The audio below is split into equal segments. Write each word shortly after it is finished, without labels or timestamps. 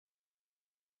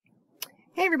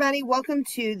Hey everybody, welcome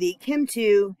to the Chem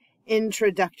 2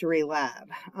 Introductory Lab.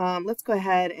 Let's go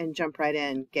ahead and jump right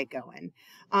in, get going.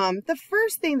 The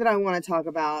first thing that I want to talk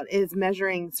about is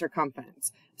measuring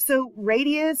circumference. So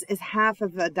radius is half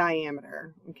of a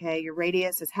diameter, okay? Your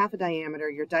radius is half a diameter.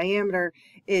 Your diameter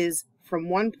is from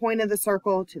one point of the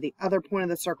circle to the other point of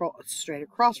the circle, straight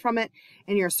across from it.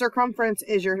 And your circumference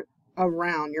is your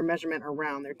measurement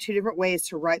around. There are two different ways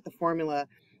to write the formula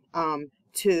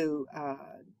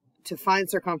to find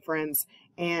circumference,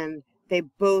 and they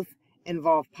both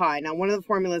involve pi. Now, one of the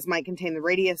formulas might contain the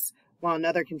radius while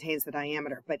another contains the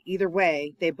diameter, but either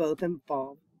way, they both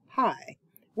involve pi,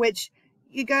 which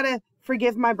you gotta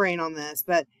forgive my brain on this,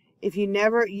 but if you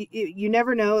never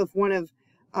know if one of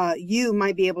you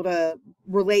might be able to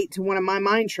relate to one of my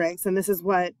mind tricks, and this is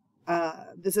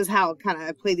how kind of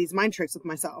I play these mind tricks with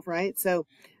myself, right? So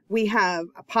we have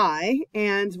a pi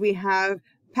and we have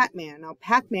Pac-Man. Now,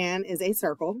 Pac-Man is a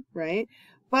circle, right?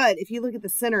 But if you look at the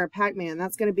center of Pac-Man,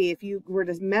 that's going to be, if you were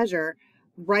to measure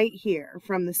right here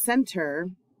from the center,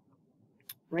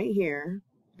 right here,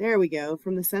 there we go,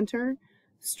 from the center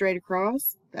straight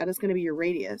across, that is going to be your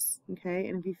radius, okay?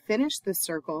 And if you finish this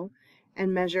circle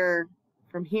and measure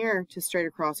from here to straight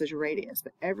across is your radius,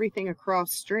 but everything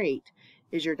across straight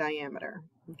is your diameter,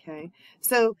 okay?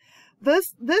 So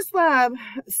this lab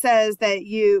says that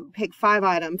you pick 5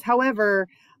 items. However,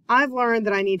 I've learned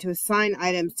that I need to assign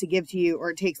items to give to you, or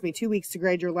it takes me 2 weeks to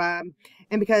grade your lab.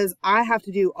 And because I have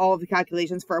to do all of the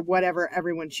calculations for whatever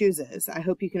everyone chooses, I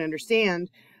hope you can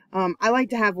understand. I like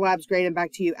to have labs graded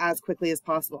back to you as quickly as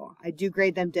possible. I do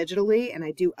grade them digitally, and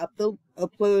I do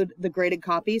upload the graded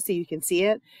copy so you can see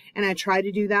it. And I try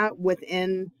to do that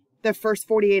within the first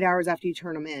 48 hours after you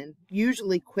turn them in.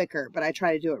 Usually quicker, but I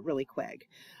try to do it really quick.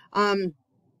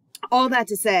 All that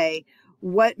to say,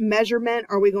 what measurement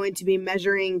are we going to be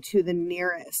measuring to the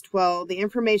nearest? Well, the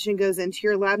information goes into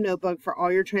your lab notebook for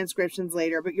all your transcriptions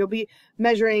later, but you'll be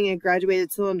measuring a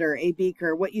graduated cylinder, a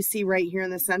beaker. What you see right here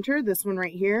in the center, this one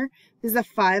right here, this is a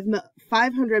 500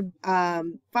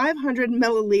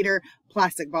 milliliter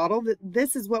plastic bottle.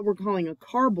 This is what we're calling a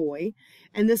carboy,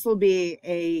 and this will be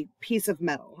a piece of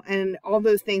metal, and all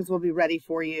those things will be ready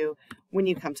for you when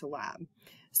you come to lab.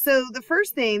 So the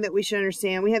first thing that we should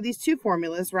understand, we have these two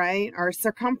formulas, right? Our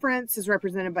circumference is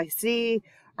represented by C,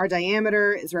 our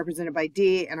diameter is represented by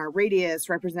D, and our radius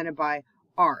represented by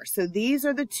R. So these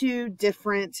are the two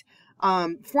different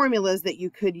formulas that you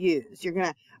could use. You're going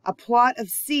to, a plot of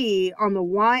C on the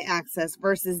y-axis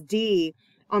versus D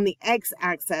on the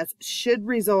x-axis should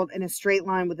result in a straight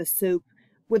line with a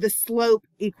slope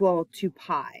equal to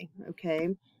pi, okay?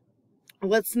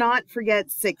 Let's not forget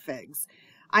sig figs.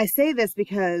 I say this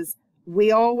because we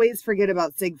always forget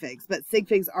about sig figs, but sig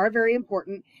figs are very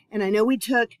important. And I know we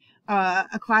took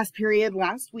a class period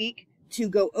last week to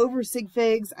go over sig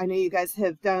figs. I know you guys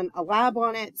have done a lab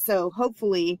on it, so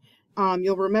hopefully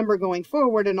you'll remember going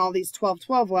forward in all these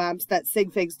 12-12 labs that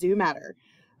sig figs do matter.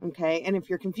 Okay, and if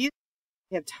you're confused,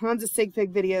 we have tons of sig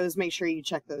fig videos. Make sure you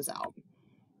check those out.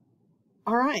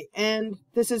 All right, and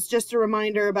this is just a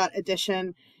reminder about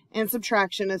addition and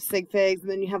subtraction of sig figs,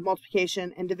 and then you have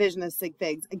multiplication and division of sig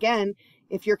figs. Again,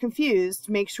 if you're confused,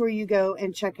 make sure you go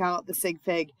and check out the sig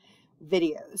fig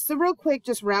videos. So real quick,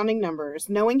 just rounding numbers.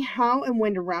 Knowing how and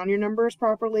when to round your numbers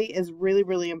properly is really,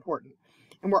 really important.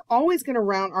 And we're always going to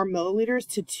round our milliliters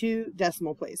to 2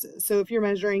 decimal places. So if you're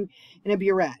measuring in a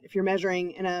burette, if you're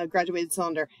measuring in a graduated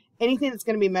cylinder, anything that's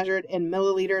going to be measured in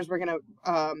milliliters, we're going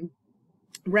to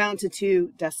round to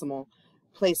 2 decimal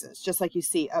places, just like you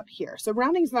see up here. So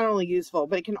rounding is not only useful,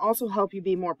 but it can also help you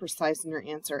be more precise in your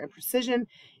answer. And precision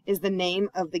is the name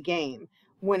of the game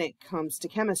when it comes to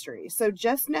chemistry. So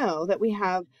just know that we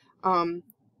have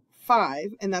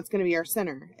 5, and that's going to be our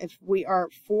center. If we are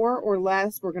 4 or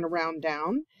less, we're going to round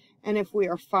down. And if we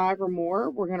are 5 or more,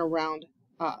 we're going to round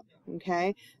up.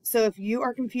 Okay? So if you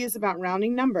are confused about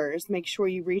rounding numbers, make sure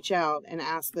you reach out and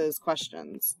ask those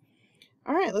questions.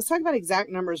 All right, let's talk about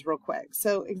exact numbers real quick.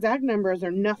 So exact numbers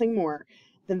are nothing more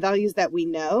than values that we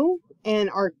know and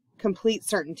are complete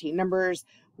certainty. Numbers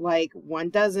like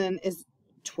 1 dozen is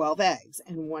 12 eggs,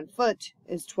 and 1 foot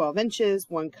is 12 inches,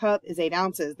 1 cup is 8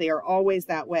 ounces. They are always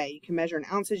that way. You can measure in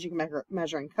ounces, you can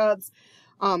measure in cups.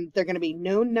 They're going to be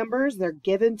known numbers. They're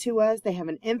given to us. They have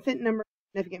an infinite number of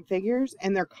significant figures,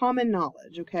 and they're common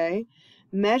knowledge, okay?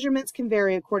 Measurements can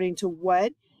vary according to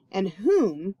what and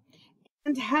whom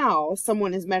and how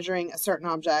someone is measuring a certain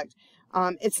object.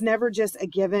 It's never just a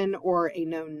given or a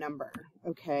known number,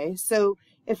 okay? So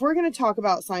if we're going to talk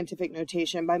about scientific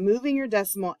notation, by moving your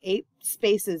decimal 8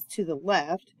 spaces to the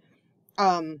left,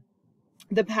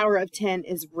 the power of 10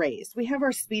 is raised. We have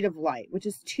our speed of light, which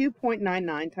is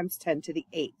 2.99 times 10 to the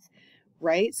 8th,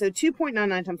 right? So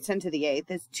 2.99 times 10 to the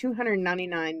 8th is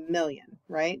 299 million,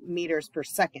 right? Meters per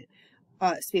second.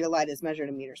 Speed of light is measured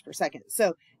in meters per second. So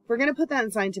if we're going to put that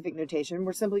in scientific notation,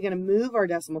 we're simply going to move our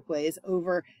decimal place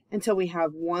over until we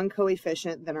have one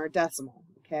coefficient, then our decimal,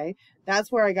 okay?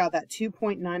 That's where I got that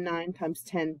 2.99 times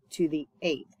 10 to the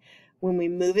 8th. When we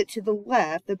move it to the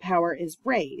left, the power is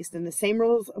raised, and the same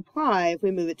rules apply. If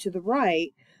we move it to the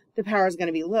right, the power is going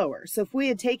to be lower. So if we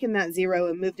had taken that 0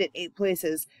 and moved it 8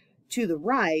 places to the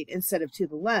right instead of to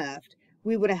the left,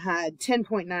 we would have had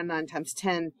 10.99 times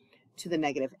 10 to the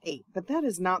negative 8. But that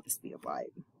is not the speed of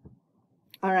light.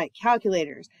 All right,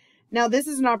 calculators. Now this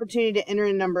is an opportunity to enter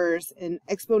in numbers in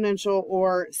exponential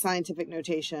or scientific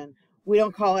notation. We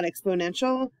don't call it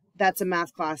exponential. That's a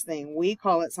math class thing. We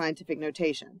call it scientific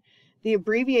notation. The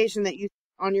abbreviation that you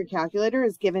on your calculator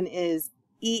is given is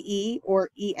EE or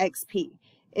EXP.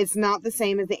 It's not the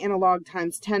same as the analog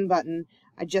times 10 button.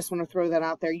 I just want to throw that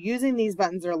out there. Using these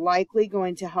buttons are likely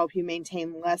going to help you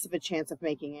maintain less of a chance of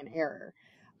making an error.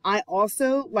 I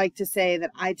also like to say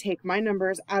that I take my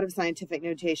numbers out of scientific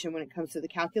notation when it comes to the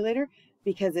calculator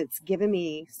because it's given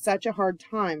me such a hard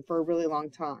time for a really long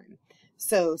time.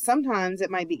 So sometimes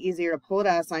it might be easier to pull it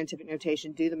out of scientific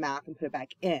notation, do the math, and put it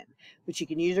back in. But you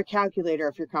can use your calculator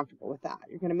if you're comfortable with that.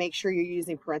 You're going to make sure you're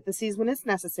using parentheses when it's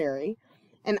necessary.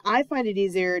 And I find it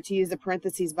easier to use the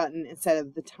parentheses button instead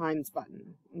of the times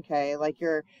button, okay, like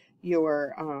your EE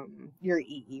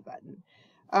button.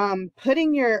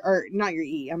 Putting your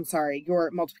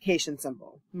multiplication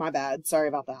symbol. My bad, sorry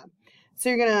about that. So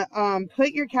you're going to put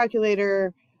your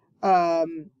calculator,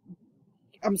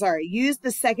 use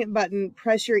the second button,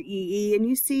 press your EE, and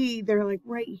you see they're like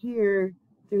right here.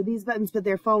 There are these buttons, but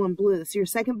they're falling blue. So your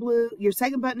second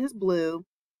button is blue.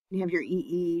 You have your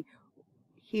EE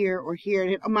here or here,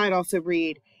 and it might also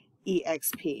read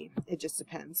EXP. It just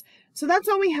depends. So that's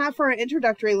all we have for our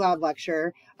introductory lab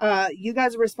lecture. You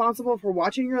guys are responsible for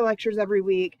watching your lectures every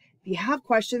week. If you have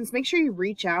questions, make sure you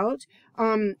reach out.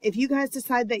 If you guys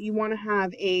decide that you want to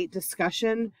have a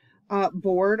discussion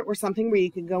board or something where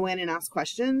you can go in and ask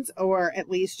questions, or at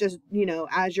least just, you know,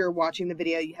 as you're watching the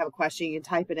video, you have a question, you can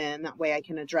type it in. That way I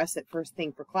can address it first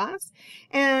thing for class.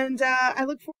 And I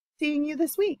look forward to seeing you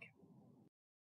this week.